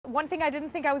one thing I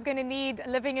didn't think I was going to need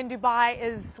living in Dubai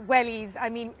is wellies. I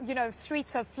mean, you know,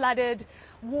 streets are flooded,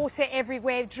 water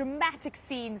everywhere, dramatic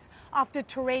scenes after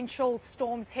torrential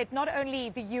storms hit not only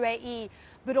the UAE,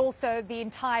 but also the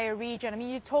entire region. I mean,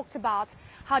 you talked about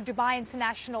how Dubai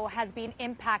International has been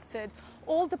impacted.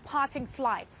 All departing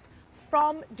flights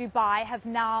from Dubai have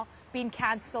now been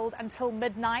cancelled until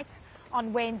midnight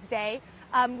on Wednesday.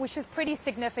 Which is pretty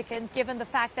significant given the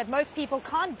fact that most people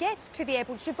can't get to the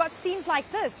airport. You've got scenes like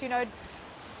this, you know,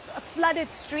 flooded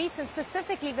streets, and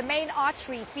specifically the main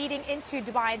artery feeding into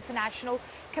Dubai International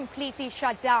completely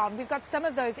shut down. We've got some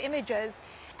of those images,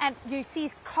 and you see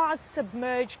cars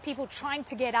submerged, people trying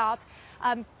to get out.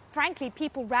 Frankly,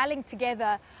 people rallying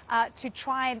together to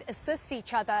try and assist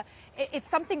each other. It's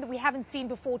something that we haven't seen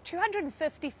before.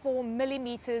 254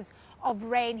 millimeters of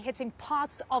rain hitting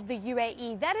parts of the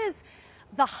UAE. That is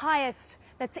the highest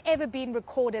that's ever been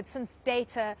recorded since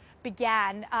data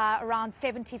began around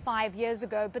 75 years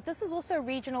ago. But this is also a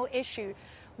regional issue.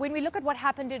 When we look at what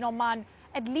happened in Oman,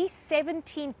 at least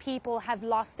 17 people have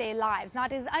lost their lives. Now,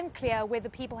 it is unclear whether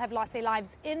people have lost their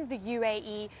lives in the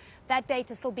UAE. That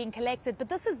data is still being collected. But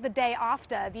this is the day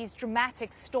after these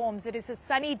dramatic storms. It is a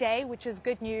sunny day, which is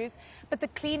good news, but the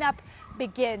cleanup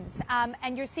begins.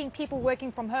 And you're seeing people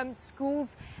working from home.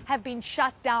 Schools have been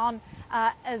shut down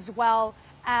as well.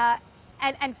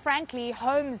 And frankly,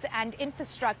 homes and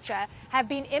infrastructure have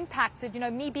been impacted. You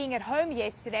know, me being at home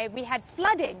yesterday, we had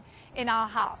flooding in our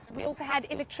house. We also had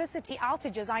electricity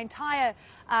outages. Our entire,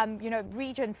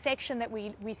 region, section that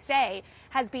we stay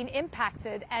has been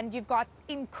impacted, and you've got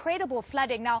incredible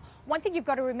flooding. Now, one thing you've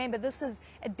got to remember, this is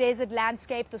a desert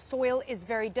landscape. The soil is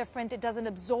very different. It doesn't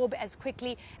absorb as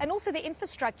quickly. And also the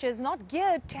infrastructure is not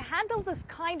geared to handle this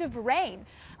kind of rain.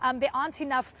 There aren't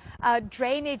enough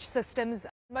drainage systems.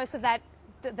 Most of that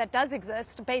does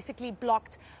exist, basically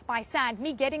blocked by sand.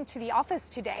 Me getting to the office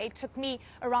today took me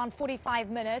around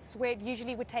 45 minutes, where it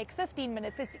usually would take 15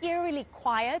 minutes. It's eerily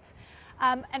quiet.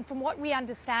 And from what we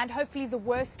understand, hopefully the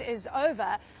worst is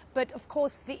over. But of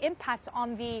course, the impact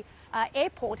on the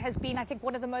airport has been, I think,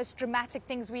 one of the most dramatic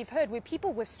things we've heard, where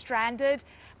people were stranded.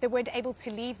 They weren't able to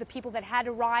leave. The people that had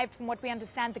arrived, from what we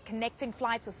understand, the connecting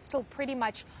flights are still pretty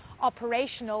much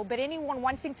operational. But anyone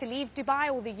wanting to leave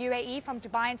Dubai or the UAE from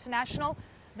Dubai International,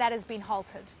 that has been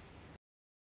halted.